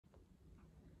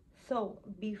So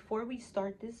before we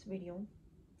start this video,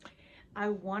 I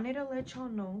wanted to let y'all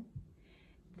know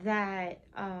that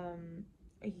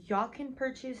y'all can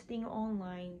purchase things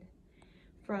online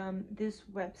from this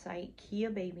website, Kia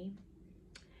Baby.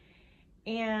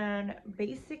 And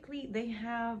basically they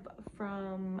have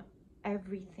from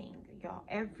everything, y'all,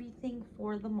 everything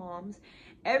for the moms.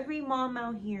 Every mom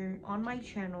out here on my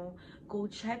channel, go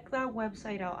check that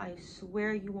website out. I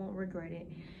swear you won't regret it.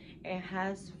 It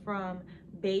has from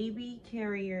baby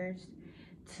carriers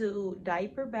to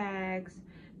diaper bags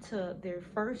to their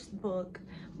first book,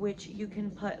 which you can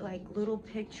put like little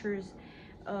pictures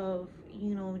of,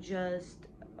 you know, just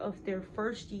of their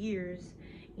first years,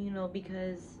 you know,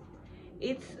 because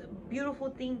it's a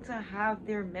beautiful thing to have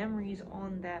their memories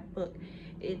on that book.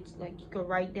 It's like you could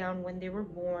write down when they were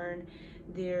born,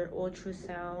 their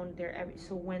ultrasound,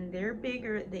 so when they're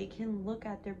bigger, they can look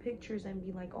at their pictures and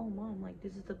be like, oh mom, like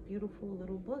this is a beautiful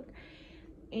little book.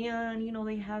 And you know,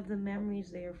 they have the memories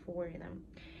there for them.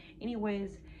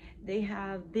 Anyways, they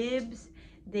have bibs,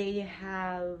 they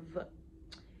have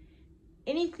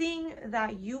anything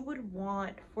that you would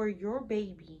want for your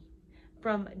baby,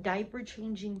 from diaper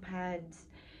changing pads,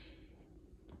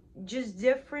 just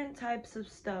different types of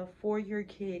stuff for your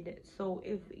kid. So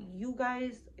if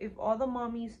all the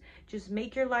mommies just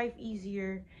make your life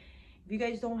easier, if you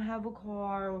guys don't have a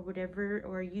car or whatever,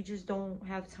 or you just don't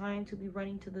have time to be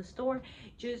running to the store,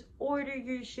 just order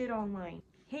your shit online.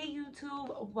 Hey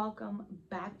YouTube, welcome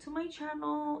back to my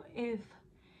channel. If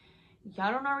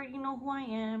y'all don't already know who I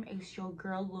am, it's your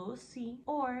girl Lil C,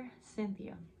 or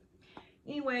Cynthia.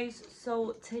 Anyways,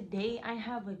 so today I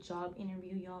have a job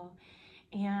interview, y'all,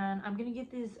 and I'm gonna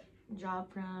get this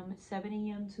job from 7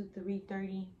 a.m. to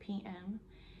 3:30 p.m.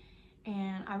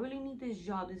 and I really need this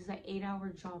job. This is an 8-hour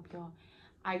job, y'all.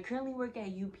 I currently work at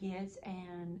UPS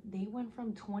and they went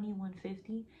from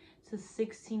 $21.50 to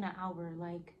 $16 an hour.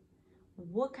 Like,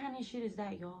 what kind of shit is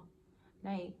that, y'all?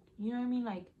 Like, you know what I mean?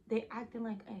 Like, they acting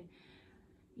like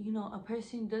a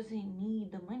person doesn't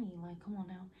need the money. Like, come on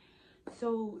now.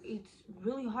 So it's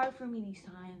really hard for me these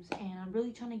times, and I'm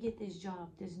really trying to get this job,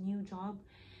 this new job.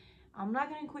 I'm not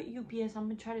gonna quit UPS. I'm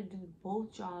gonna try to do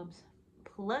both jobs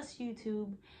plus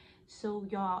YouTube. So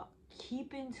y'all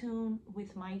keep in tune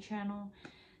with my channel.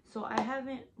 So I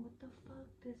haven't, what the fuck,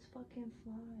 this fucking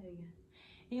fly.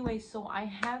 Anyway, so I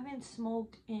haven't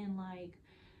smoked in like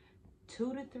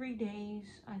 2 to 3 days.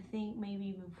 I think maybe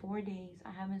even 4 days.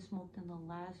 I haven't smoked in the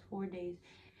last 4 days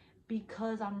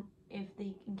because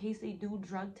in case they do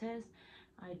drug tests,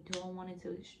 I don't want it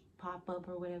to pop up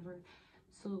or whatever.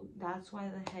 So that's why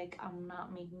the heck I'm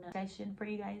not making a session for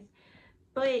you guys.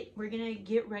 But we're gonna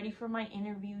get ready for my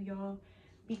interview, y'all,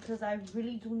 because I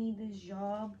really do need this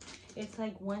job. It's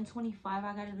like 1:25.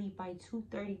 I gotta leave by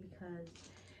 2:30 because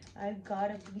I've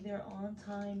gotta be there on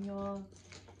time, y'all.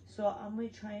 So I'm gonna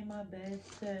try my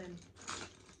best to,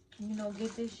 you know,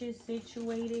 get this shit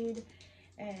situated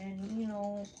and, you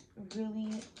know,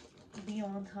 really be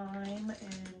on time.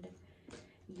 And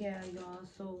yeah, y'all,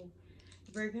 so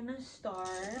we're gonna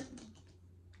start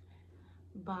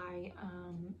by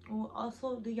well,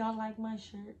 also, do y'all like my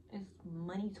shirt? It's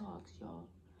Money Talks, y'all.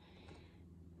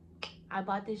 I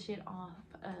bought this shit off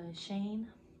Shane,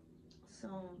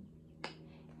 so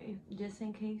just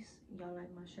in case y'all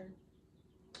like my shirt,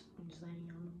 I'm just letting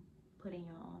y'all know, putting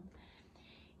y'all on.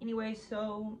 Anyway,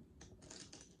 so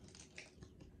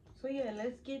yeah,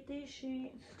 let's get this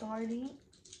shit started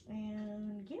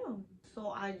and get them. So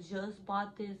I just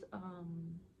bought this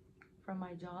from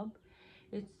my job.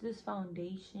 It's this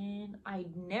foundation. I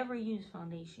never use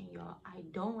foundation, y'all. I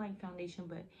don't like foundation,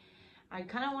 but I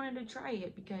kind of wanted to try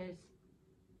it because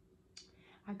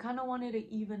I kind of wanted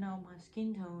to even out my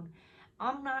skin tone.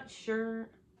 I'm not sure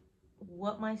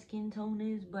what my skin tone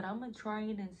is, but I'm gonna try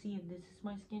it and see if this is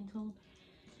my skin tone.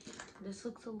 This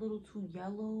looks a little too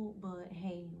yellow, but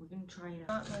hey, we're gonna try it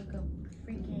out. Not like a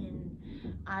freaking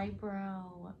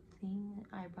eyebrow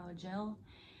gel.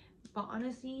 But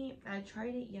honestly, I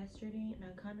tried it yesterday and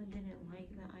I kind of didn't like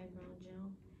the eyebrow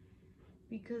gel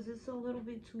because it's a little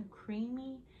bit too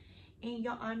creamy. And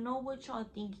y'all, I know what y'all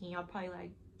thinking. Y'all probably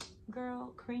like,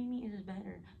 girl, creamy is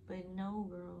better. But no,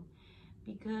 girl,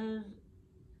 because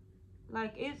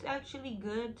like, it's actually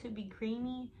good to be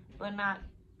creamy, but not,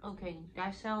 okay,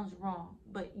 that sounds wrong.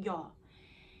 But y'all,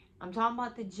 I'm talking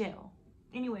about the gel.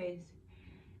 Anyways,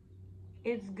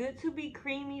 it's good to be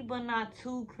creamy, but not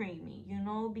too creamy, you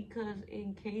know, because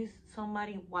in case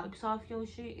somebody wipes off your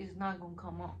shit, it's not gonna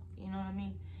come off, you know what I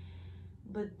mean?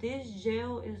 But this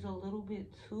gel is a little bit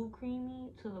too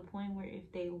creamy to the point where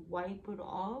if they wipe it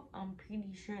off, I'm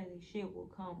pretty sure the shit will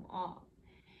come off,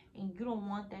 and you don't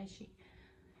want that shit.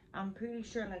 I'm pretty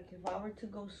sure, like, if I were to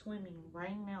go swimming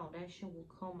right now, that shit will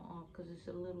come off because it's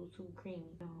a little too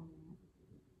creamy.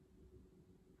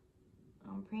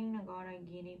 I'm praying to God I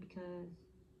get it because,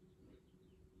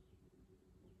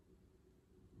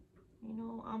 you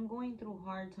know, I'm going through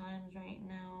hard times right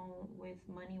now with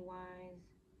money-wise.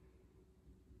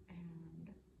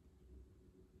 And,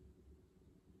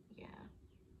 yeah.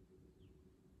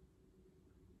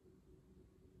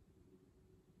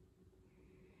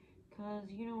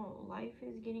 Because, you know, life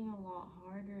is getting a lot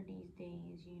harder these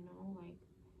days, you know, like,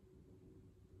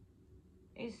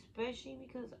 especially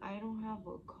because I don't have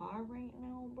a car right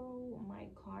now, bro. My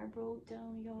car broke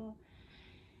down, y'all.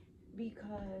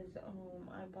 Because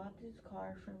I bought this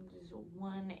car from this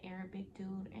one Arabic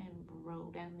dude, and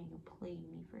bro, that nigga played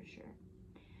me for sure.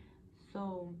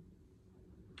 So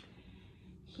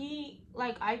he,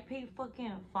 like, I paid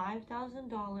fucking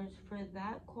 $5,000 for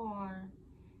that car.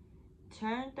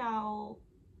 Turned out,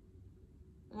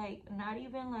 like, not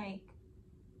even like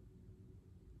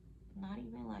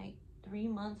 3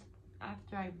 months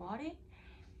after I bought it,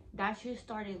 that shit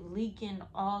started leaking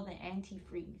all the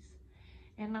antifreeze.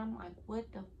 And I'm like, what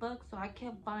the fuck? So I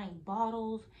kept buying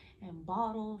bottles and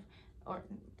bottles, or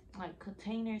like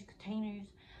containers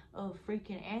of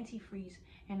freaking antifreeze.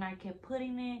 And I kept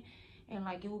putting it, and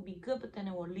like it would be good, but then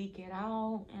it would leak it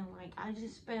out. And like I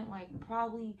just spent like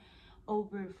probably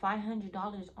over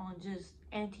 $500 on just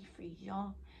antifreeze,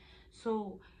 y'all.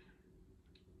 So,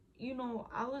 you know,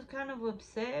 I was kind of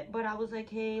upset, but I was like,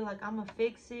 hey, like, I'm gonna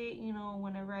fix it, you know,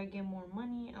 whenever I get more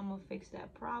money, I'm gonna fix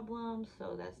that problem.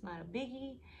 So that's not a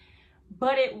biggie.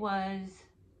 But it was,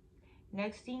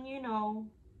 next thing you know,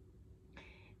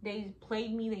 they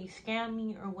played me, they scammed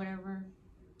me or whatever.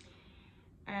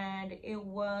 And it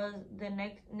was the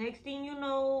next thing you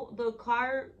know, the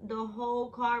whole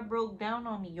car broke down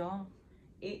on me, y'all.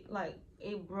 It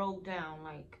broke down,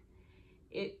 like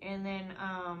it. And then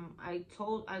I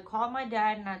called my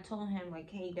dad, and I told him, like,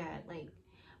 hey dad, like,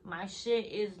 my shit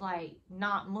is like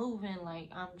not moving, like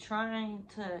I'm trying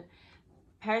to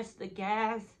press the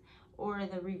gas or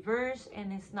the reverse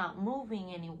and it's not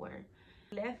moving anywhere.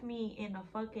 Left me in a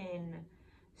fucking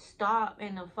stop,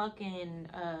 in a fucking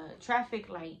traffic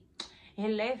light. It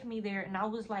left me there, and I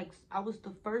was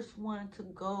the first one to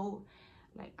go.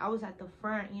 Like, I was at the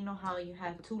front. You know how you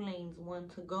have two lanes, one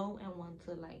to go and one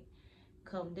to like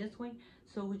come this way.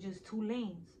 So it was just two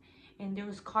lanes, and there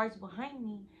was cars behind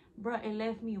me. Bruh, it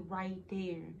left me right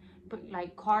there. But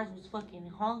like cars was fucking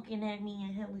honking at me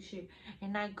and hella shit,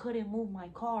 and I couldn't move my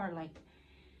car. Like,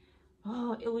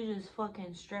 oh, it was just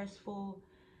fucking stressful.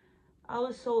 I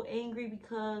was so angry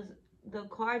because the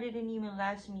car didn't even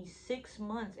last me 6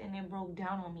 months, and it broke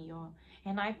down on me, y'all.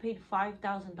 And I paid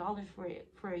 $5,000 for it,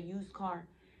 for a used car.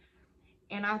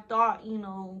 And I thought, you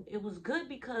know, it was good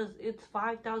because it's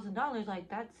 $5,000. Like,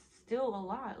 that's still a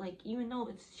lot. Like, even though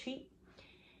it's cheap,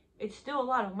 it's still a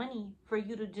lot of money for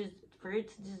you to just, for it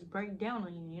to just break down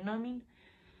on you. You know what I mean?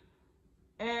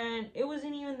 And it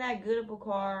wasn't even that good of a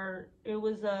car. It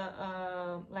was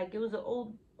like, it was an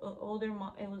older,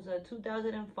 it was a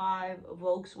 2005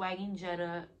 Volkswagen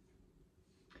Jetta.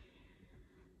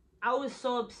 I was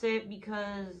so upset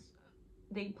because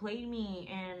they played me,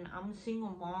 and I'm a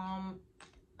single mom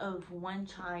of one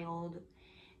child.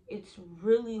 It's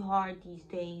really hard these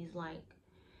days. Like,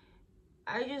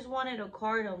 I just wanted a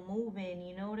car to move in,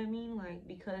 you know what I mean? Like,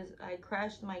 because I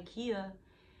crashed my Kia,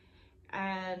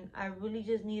 and I really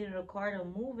just needed a car to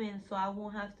move in so I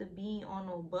won't have to be on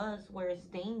a bus where it's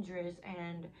dangerous.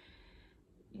 And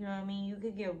you know what I mean, you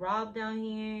could get robbed down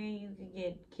here, you could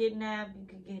get kidnapped, you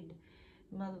could get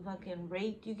motherfucking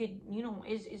raped, you could, you know,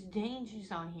 it's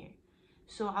dangerous out here.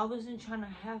 So I wasn't trying to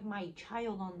have my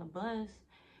child on the bus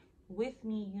with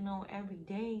me, you know, every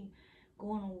day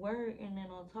going to work. And then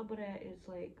on top of that, it's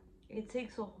like, it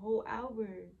takes a whole hour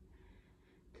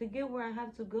to get where I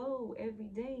have to go every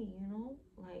day, you know?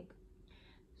 Like,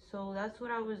 so that's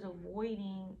what I was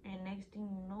avoiding. And next thing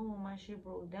you know, my shit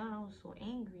broke down. I was so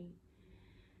angry.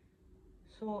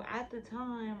 So at the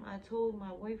time, I told my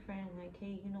boyfriend, like,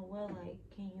 hey, you know what? Like,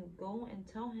 can you go and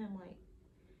tell him, like,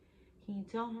 can you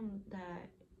tell him that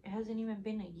it hasn't even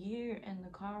been a year and the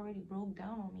car already broke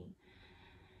down on me?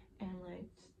 And, like,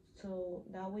 so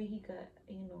that way he could,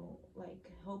 you know, like,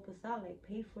 help us out, like,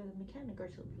 pay for the mechanic or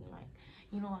something, like,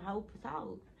 you know, help us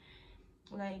out.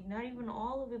 Like, not even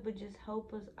all of it, but just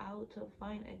help us out to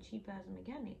find a cheap ass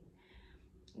mechanic.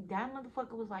 That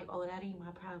motherfucker was like, oh, that ain't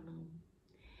my problem.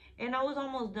 And I was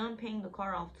almost done paying the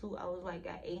car off too. I was like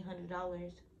at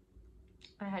 $800.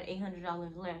 I had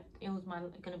 $800 left. It was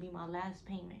gonna be my last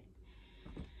payment.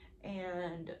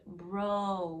 And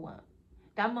bro,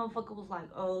 That motherfucker was like,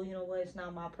 oh, you know what? It's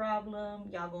not my problem.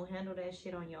 Y'all gonna handle that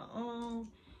shit on your own.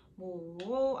 Whoa,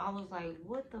 whoa. I was like,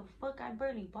 what the fuck? I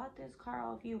barely bought this car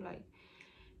off you. Like,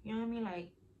 you know what I mean?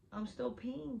 Like, I'm still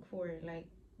paying for it. Like,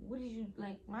 what did you,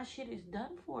 like, my shit is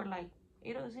done for. Like,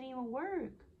 it doesn't even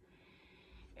work.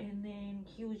 And then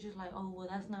he was just like, oh, well,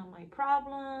 that's not my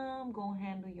problem. Go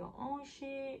handle your own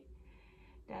shit.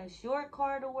 That's your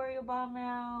car to worry about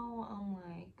now. I'm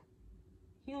like,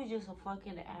 he was just a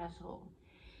fucking asshole.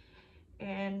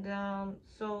 And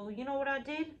so you know what I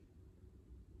did?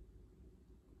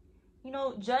 You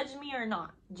know, judge me or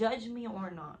not. Judge me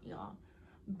or not, y'all.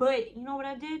 But you know what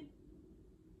I did?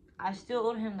 I still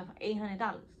owed him the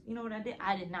 $800. You know what I did?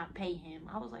 I did not pay him.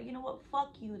 I was like, you know what?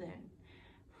 Fuck you then.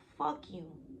 Fuck you.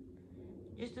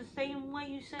 Just the same way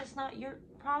you said it's not your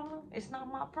problem, it's not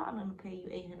my problem to pay you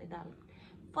 $800.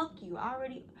 Fuck you. I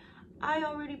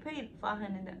already paid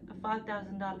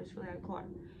 $5,000 for that car.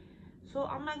 So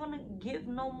I'm not gonna give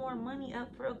no more money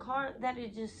up for a car that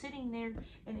is just sitting there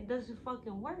and it doesn't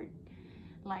fucking work.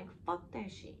 Like, fuck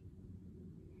that shit.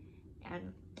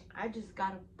 And I just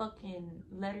got a fucking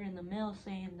letter in the mail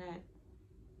saying that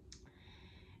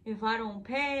if I don't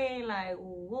pay, like,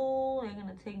 whoa, they're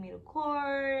gonna take me to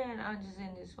court, and I'm just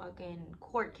in this fucking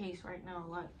court case right now.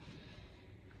 Like,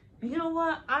 you know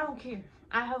what? I don't care.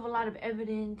 I have a lot of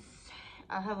evidence.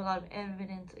 I have a lot of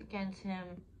evidence against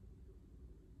him.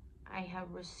 I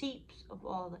have receipts of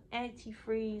all the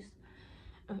antifreeze,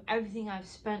 of everything I've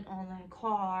spent on that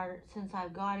car since I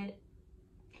got it.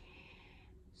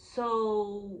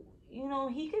 So, you know,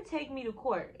 he could take me to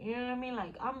court. You know what I mean?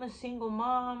 Like, I'm a single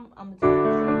mom. I'm gonna tell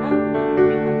you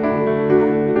straight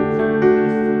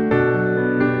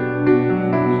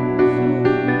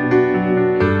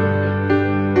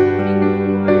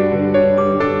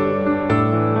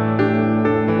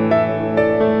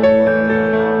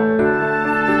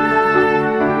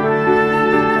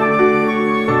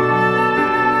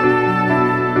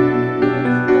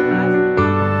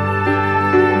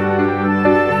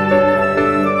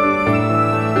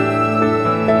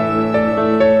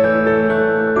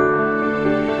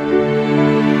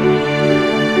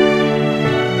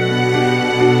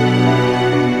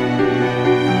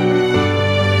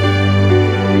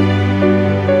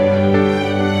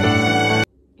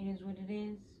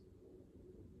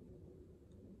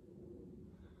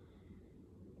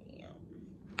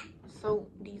So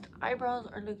these eyebrows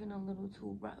are looking a little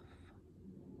too rough.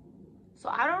 So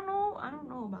I don't know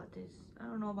about this. I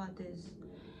don't know about this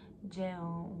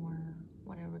gel or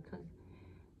whatever, because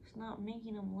it's not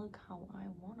making them look how I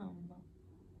want them.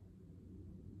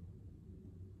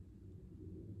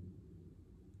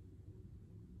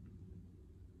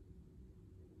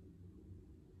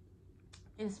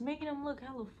 It's making them look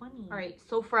hella funny. All right,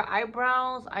 so for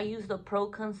eyebrows, I use the Pro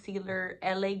Concealer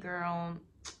LA Girl.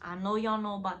 I know y'all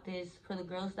know about this. For the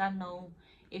girls that know,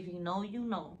 if you know, you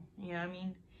know. You know what I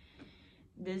mean?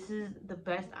 This is the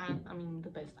best the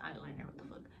best eyeliner, what the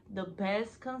fuck? The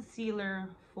best concealer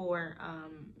for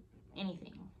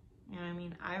anything. You know what I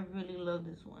mean? I really love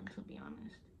this one, to be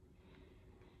honest.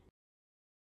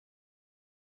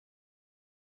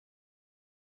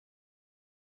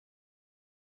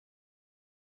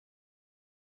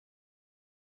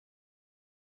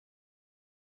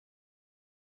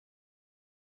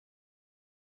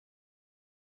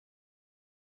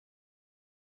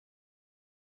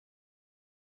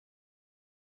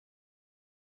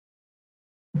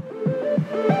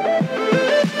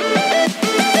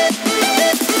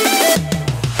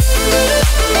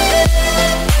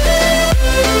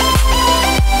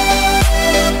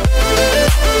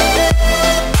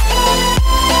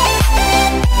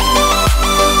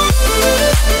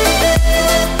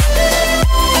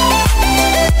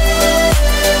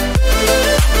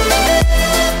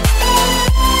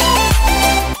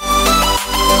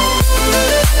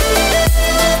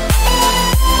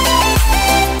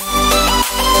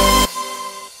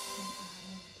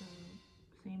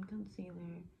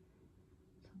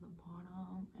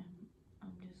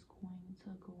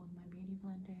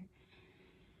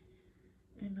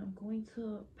 And I'm going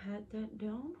to pat that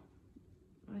down.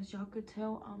 As y'all could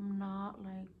tell, I'm not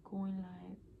like going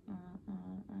like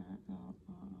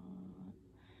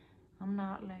I'm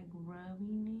not like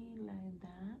rubbing it like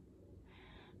that.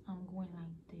 I'm going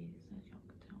like this, as y'all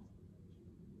could tell.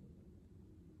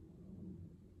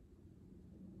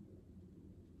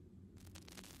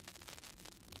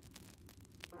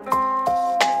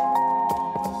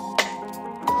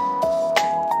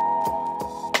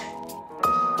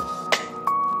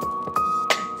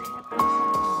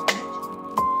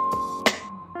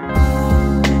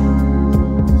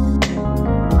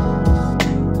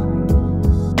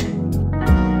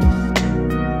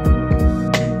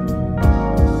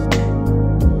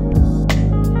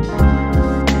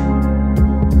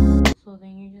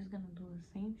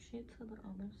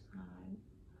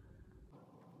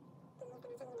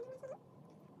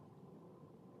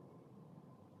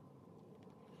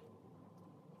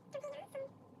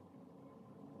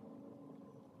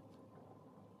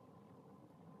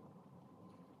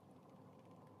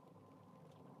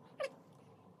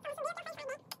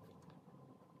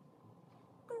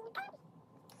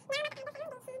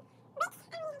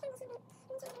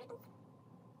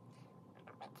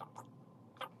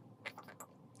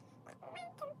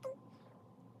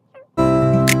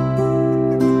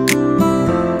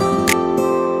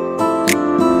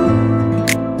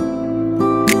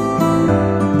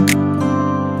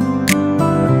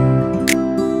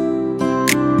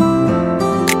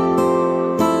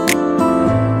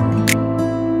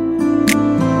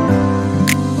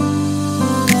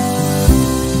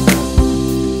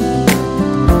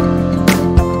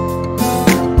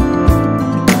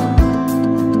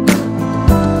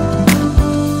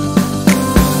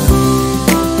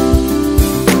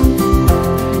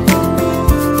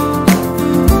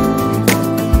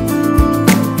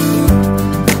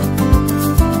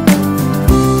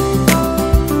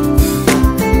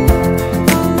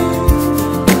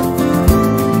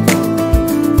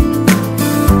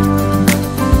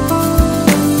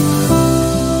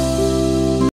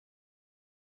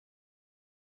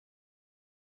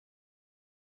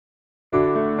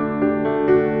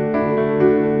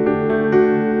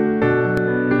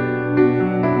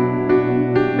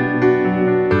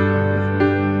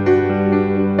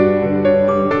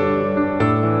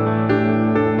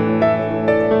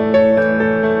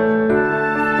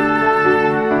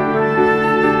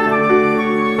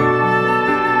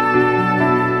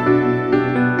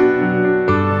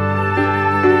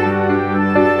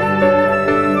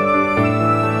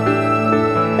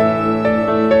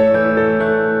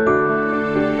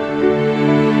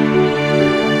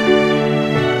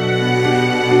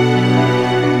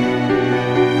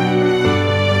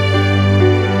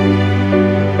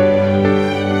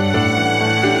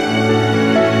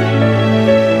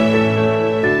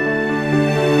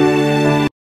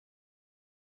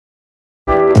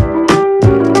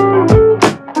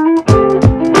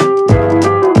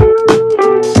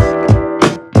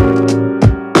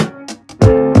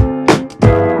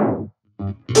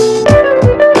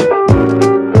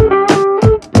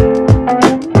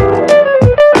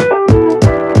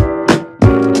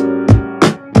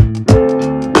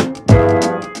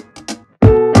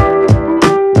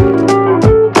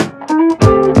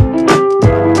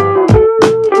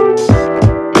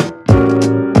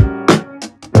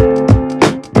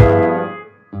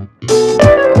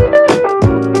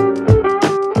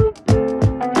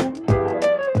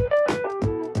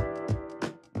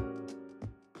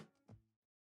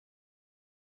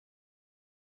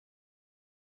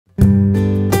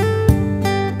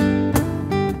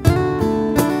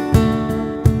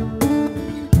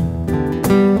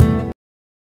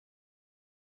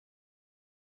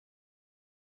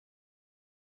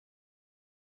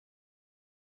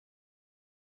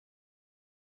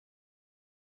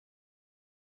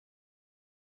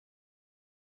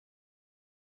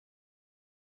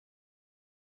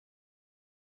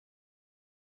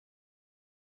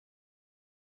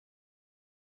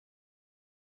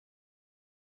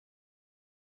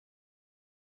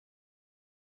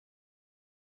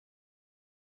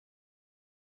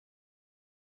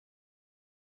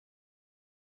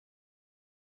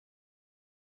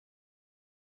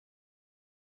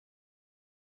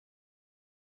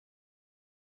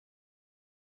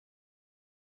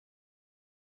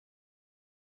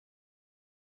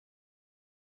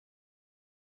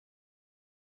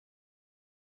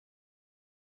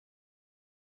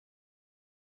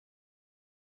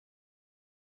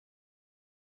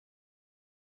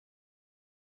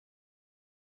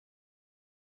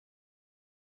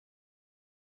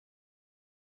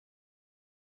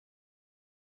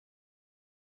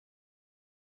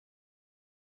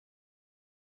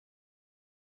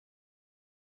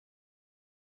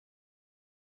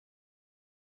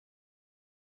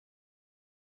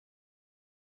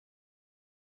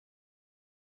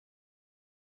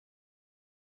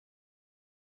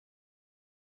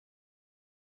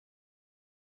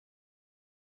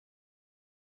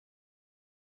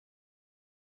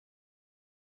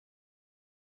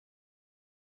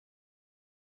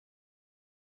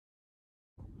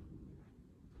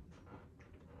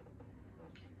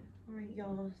 Alright,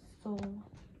 y'all. So,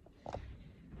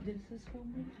 this is what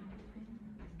my outfit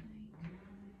looks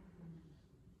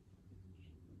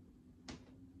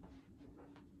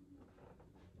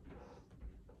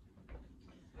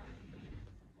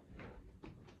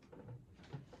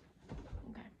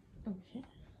like. Okay.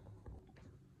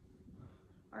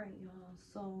 Alright, y'all.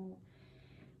 So,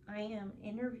 I am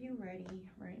interview ready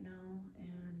right now.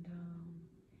 And,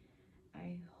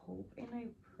 I hope and I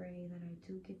pray that I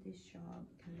do get this job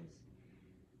because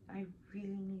I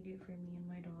really need it for me and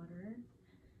my daughter.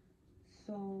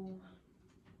 So,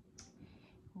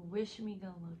 wish me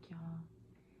good luck, y'all.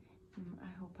 I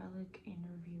hope I look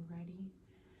interview ready.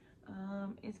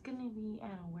 It's gonna be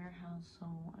at a warehouse, so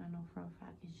I know for a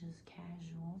fact it's just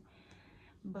casual.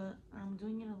 But I'm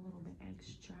doing it a little bit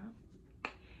extra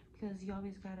because you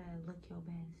always gotta look your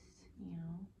best, you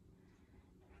know,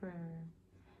 for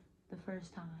the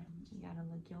first time. You gotta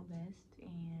look your best,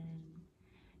 and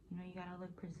you know, you gotta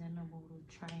look presentable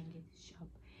to try and get this job.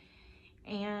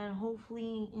 And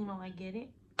hopefully, you know, I get it.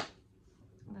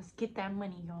 Let's get that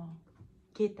money, y'all.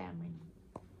 Get that money.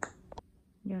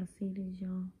 Y'all see this,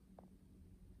 y'all?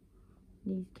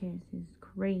 These cats is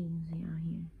crazy out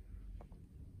here.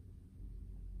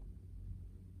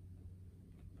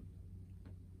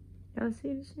 Y'all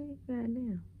see this shit?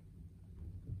 Goddamn.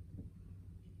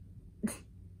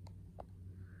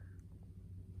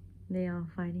 They all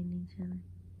fighting each other.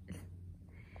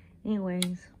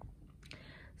 Anyways,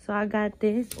 so I got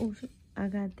this. Oh shit. I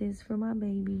got this for my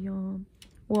baby, y'all.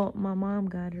 Well, my mom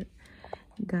got it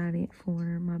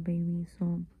for my baby,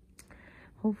 so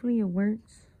hopefully it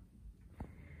works.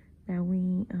 That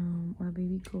way, my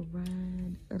baby could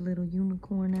ride a little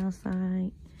unicorn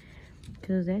outside,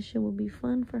 cause that shit would be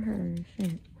fun for her.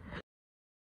 Shit.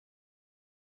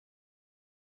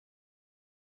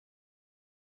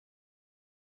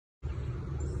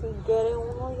 Si quiere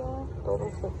uno ya, todo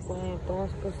se puede, todo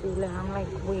es posible. I'm like,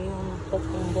 we uno se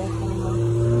pendejo,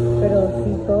 pero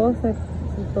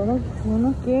si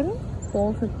uno quiere,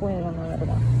 todo se puede, la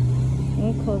verdad.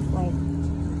 Because like,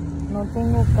 no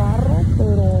tengo carro,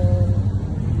 pero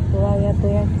todavía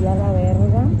estoy aquí a la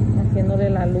verga, haciéndole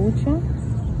la lucha.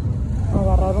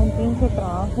 Agarrar un pinche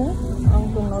trabajo,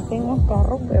 aunque no tengo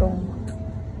carro, pero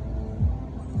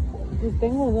pues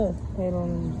tengo dos, pero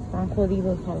están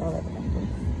jodidos a la verdad.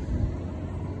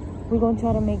 We're going to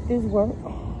try to make this work,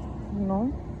 you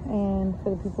know, and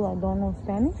for the people that don't know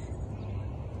Spanish,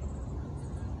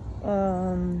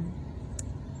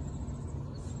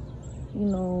 you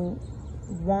know,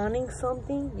 wanting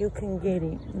something, you can get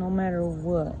it, no matter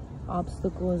what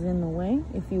obstacle is in the way.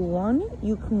 If you want it,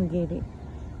 you can get it.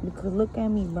 Because look at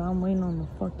me, bro, I'm waiting on the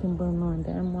fucking bus on.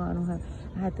 Damn,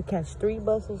 I had to catch 3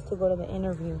 buses to go to the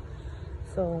interview.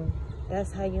 So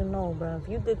that's how you know, bro. If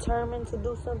you're determined to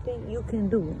do something, you can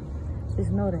do it.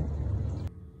 Just know that.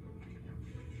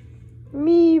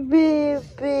 Me,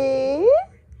 baby.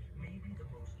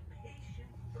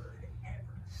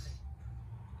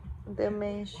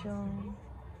 Dimension.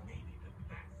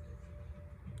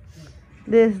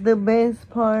 This is the best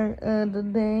part of the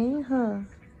day, huh?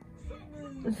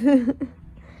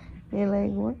 You're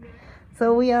like, what?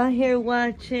 So we out here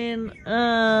watching,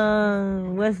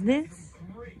 what's this?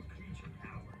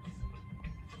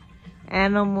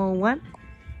 Animal what?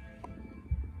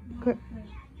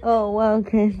 Oh,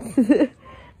 Wildcats.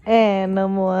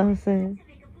 Animal, I'm saying.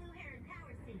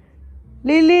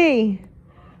 Lily,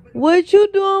 what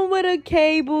you doing with a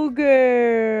cable,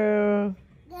 girl?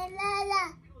 La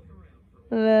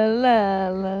la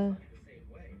la.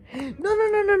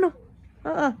 No.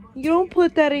 You don't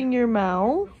put that in your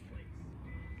mouth.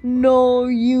 No,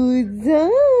 you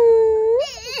don't.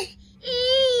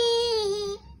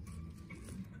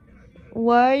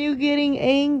 Why are you getting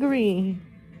angry?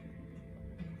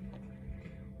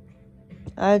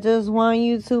 I just want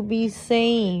you to be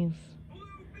safe.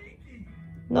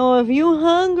 No, if you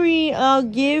hungry, I'll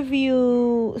give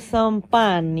you some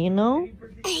pan, you know?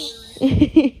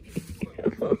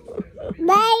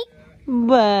 Bye.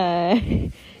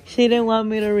 Bye. She didn't want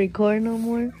me to record no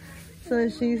more, so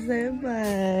she said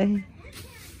bye.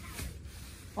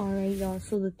 Alright, y'all.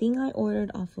 So the thing I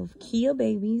ordered off of Kia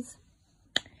Babies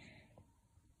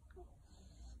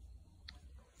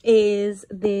is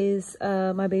this,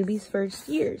 my baby's first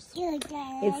years.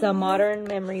 It's a modern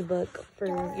memory book for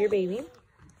your baby.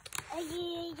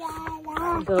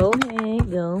 Go ahead,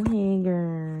 girl.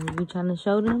 You trying to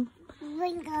show them?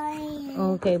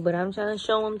 Okay, but I'm trying to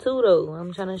show them too, though.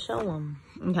 I'm trying to show them.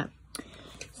 Okay.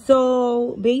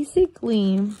 So,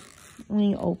 basically, when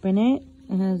you open it,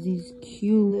 it has these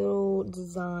cute little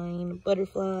design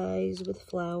butterflies with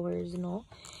flowers and all.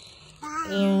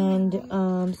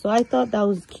 And so I thought that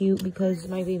was cute because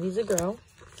my baby's a girl.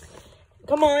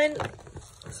 Come on.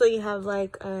 So you have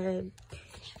like a,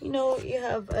 you know, you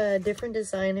have a different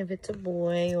design if it's a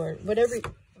boy or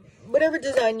whatever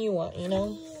design you want, you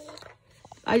know.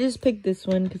 I just picked this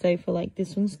one because I feel like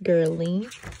this one's girly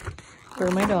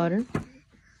for my daughter.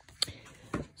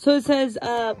 So it says,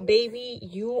 baby,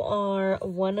 you are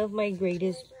one of my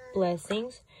greatest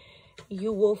blessings.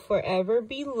 You will forever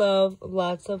be loved.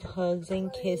 Lots of hugs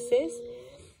and kisses.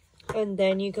 And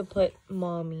then you could put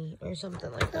mommy or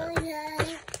something like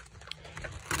that.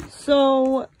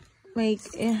 So, like,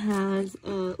 it has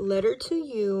a letter to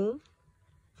you.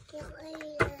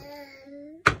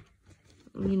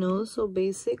 You know, so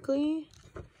basically,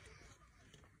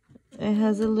 it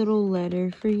has a little letter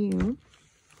for you.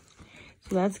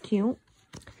 So that's cute.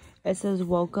 It says,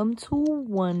 welcome to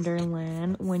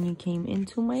Wonderland when you came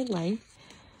into my life.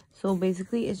 So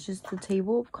basically, it's just the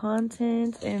table of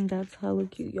contents, and that's hella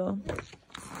cute, y'all.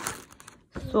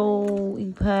 So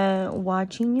you put,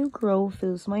 watching you grow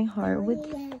fills my heart with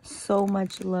so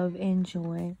much love and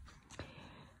joy.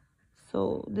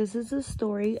 So this is the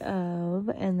story of,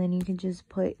 and then you can just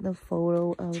put the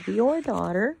photo of your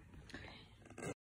daughter.